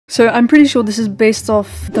So I'm pretty sure this is based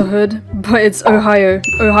off The Hood, but it's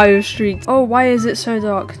Ohio Street. Oh, why is it so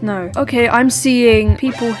dark? No. Okay, I'm seeing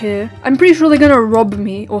people here. I'm pretty sure they're gonna rob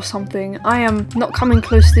me or something. I am not coming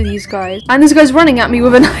close to these guys. And this guy's running at me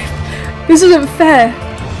with a knife. This isn't fair.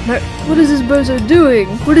 No, what is this bozo doing?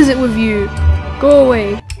 What is it with you? Go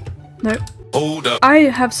away. No. Hold up. I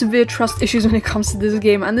have severe trust issues when it comes to this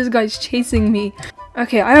game, and this guy's chasing me.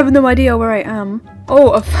 Okay, I have no idea where I am.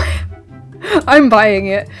 Oh, a fire. I'm buying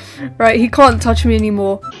it. Right, he can't touch me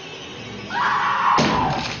anymore.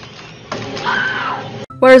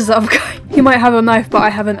 Where is the other guy? He might have a knife, but I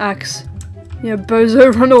have an axe. Yeah,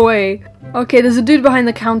 bozo, run away. Okay, there's a dude behind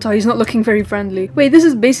the counter. He's not looking very friendly. Wait, this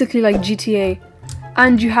is basically like GTA.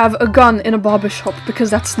 And you have a gun in a barbershop, because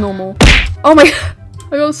that's normal. Oh my god.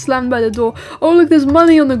 I got slammed by the door. Oh look, there's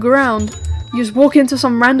money on the ground. You just walk into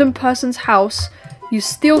some random person's house. You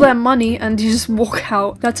steal their money and you just walk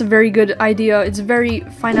out. That's a very good idea. It's very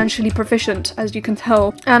financially proficient, as you can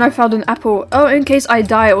tell. And I found an apple. Oh, in case I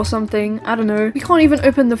die or something. I don't know. We can't even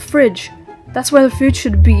open the fridge. That's where the food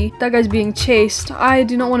should be. That guy's being chased. I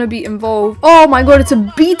do not want to be involved. Oh my god, it's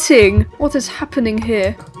a beating. What is happening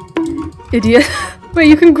here? Idiot. Wait,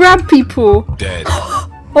 you can grab people. Dead.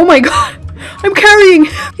 Oh my god. I'm carrying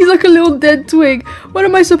him! He's like a little dead twig. What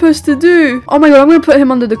am I supposed to do? Oh my god, I'm gonna put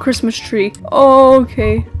him under the Christmas tree. Oh,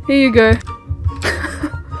 okay. Here you go.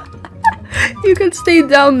 You can stay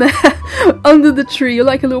down there under the tree. You're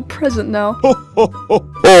like a little present now.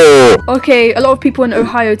 Okay, a lot of people in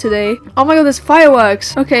Ohio today. Oh my god, there's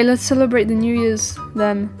fireworks. Okay, let's celebrate the New Year's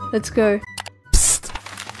then. Let's go.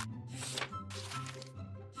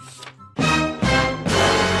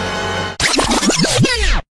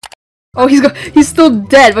 Oh, he's still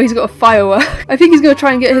dead, but he's got a firework. I think he's gonna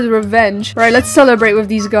try and get his revenge. Right, let's celebrate with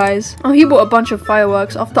these guys. Oh, he bought a bunch of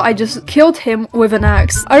fireworks after I just killed him with an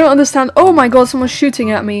axe. I don't understand. Oh my god, someone's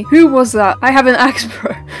shooting at me. Who was that? I have an axe,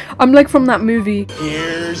 bro. I'm like from that movie.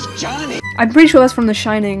 Here's Johnny. I'm pretty sure that's from The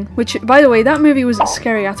Shining, which, by the way, that movie wasn't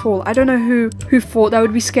scary at all. I don't know who thought that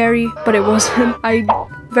would be scary, but it wasn't. I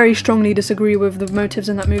very strongly disagree with the motives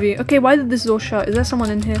in that movie. Okay, why did this door shut? Is there someone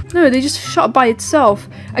in here? No, they just shut by itself.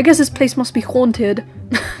 I guess this place must be haunted.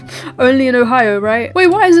 Only in Ohio, right? Wait,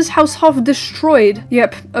 why is this house half destroyed?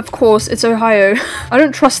 Yep, of course, it's Ohio. I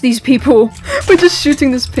don't trust these people. We're just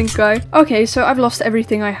shooting this pink guy. Okay, so I've lost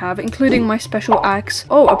everything I have, including my special axe.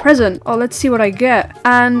 Oh, a present. Oh, let's see what I get.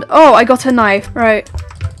 And, oh, I got a knife. Right.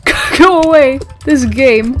 Go away. This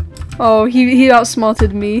game. Oh, he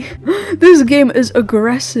outsmarted me. This game is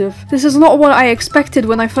aggressive. This is not what I expected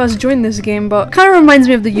when I first joined this game, but kind of reminds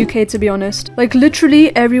me of the UK, to be honest. Like,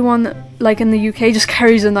 literally everyone, like, in the UK just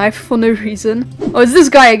carries a knife for no reason. Oh, it's this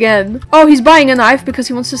guy again. Oh, he's buying a knife because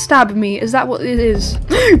he wants to stab me. Is that what it is?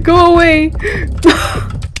 Go away!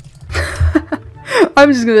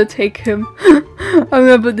 I'm just gonna take him. I'm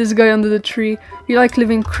gonna put this guy under the tree. You like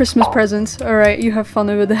living Christmas presents? Alright, you have fun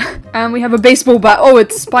over there. And we have a baseball bat. Oh,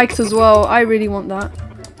 it's spiked as well. I really want that.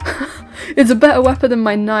 It's a better weapon than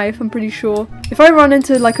my knife, I'm pretty sure. If I run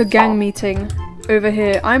into like a gang meeting over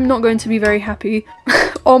here, I'm not going to be very happy.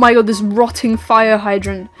 Oh my god, this rotting fire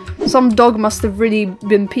hydrant. Some dog must have really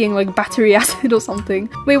been peeing like battery acid or something.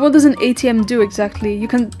 Wait, what does an ATM do exactly? You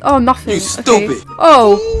can... Oh, nothing. You stupid. Okay.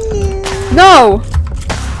 Oh! No!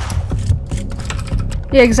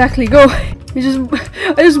 Yeah, exactly. Go away.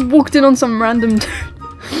 I just walked in on some random dude.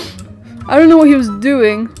 I don't know what he was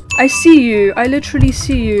doing. I see you. I literally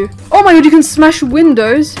see you. Oh my god, you can smash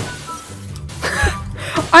windows.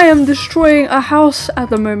 I am destroying a house at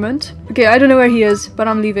the moment. Okay, I don't know where he is, but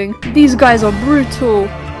I'm leaving. These guys are brutal.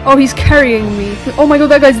 Oh, he's carrying me. Oh my god,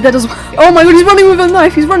 that guy's dead as well. Oh my god, he's running with a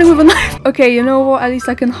knife. He's running with a knife. Okay, you know what? At least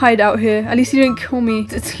I can hide out here. At least he didn't kill me.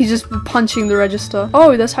 He's just punching the register.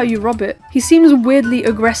 Oh, that's how you rob it. He seems weirdly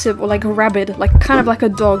aggressive or like rabid. Like kind of like a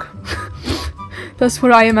dog. That's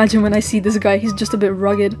what I imagine when I see this guy. He's just a bit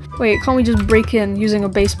rugged. Wait, can't we just break in using a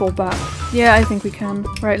baseball bat? Yeah, I think we can.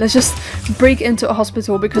 Right, let's just break into a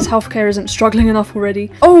hospital because healthcare isn't struggling enough already.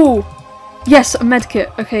 Oh! Yes, a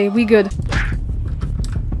medkit. Okay, we good.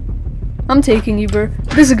 I'm taking you, bro.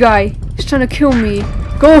 This guy, he's trying to kill me.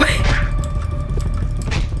 Go away.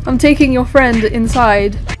 I'm taking your friend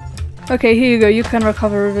inside. Okay, here you go. You can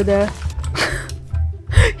recover over there.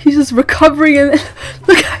 He's just recovering and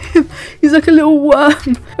look at him. He's like a little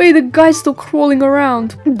worm. Wait, the guy's still crawling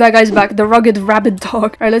around. That guy's back. The rugged rabid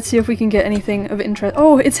dog. Alright, let's see if we can get anything of interest.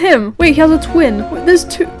 Oh, it's him. Wait, he has a twin. Wait, there's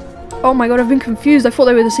two. Oh my god, I've been confused. I thought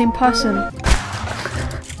they were the same person.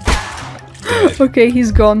 Okay,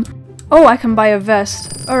 he's gone. Oh, I can buy a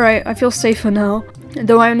vest. Alright, I feel safer now.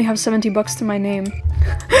 Though I only have 70 bucks to my name.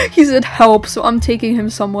 He said help, so I'm taking him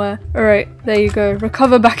somewhere. Alright, there you go.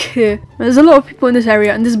 Recover back here. There's a lot of people in this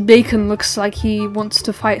area, and this bacon looks like he wants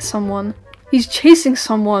to fight someone. He's chasing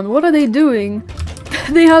someone. What are they doing?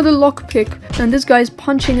 They had a lockpick, and this guy's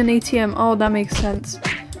punching an ATM. Oh, that makes sense.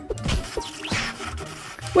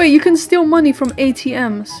 Wait, you can steal money from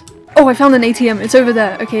ATMs. Oh, I found an ATM. It's over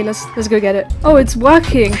there. Okay, let's go get it. Oh, it's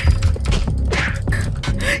working.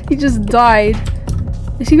 He just died.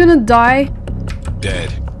 Is he gonna die?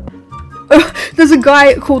 Dead. Oh, there's a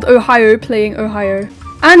guy called Ohio playing Ohio.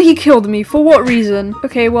 And he killed me. For what reason?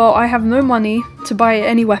 Okay, well, I have no money to buy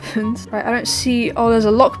any weapons. Right, I don't see... Oh, there's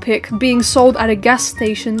a lockpick being sold at a gas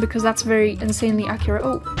station because that's very insanely accurate.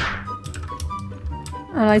 Oh.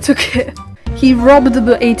 And I took it. He robbed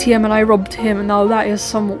the ATM and I robbed him. Now that is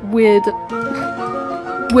some weird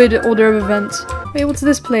order of events. Wait, what's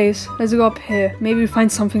this place? Let's go up here. Maybe we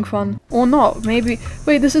find something fun. Or not. Maybe...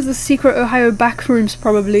 Wait, this is the secret Ohio backrooms,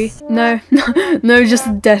 probably. No. No, just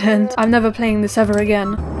a dead end. I'm never playing this ever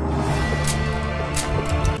again.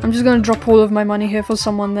 I'm just gonna drop all of my money here for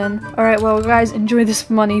someone then. Alright, well guys, enjoy this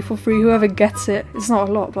money for free, whoever gets it. It's not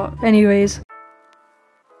a lot, but anyways.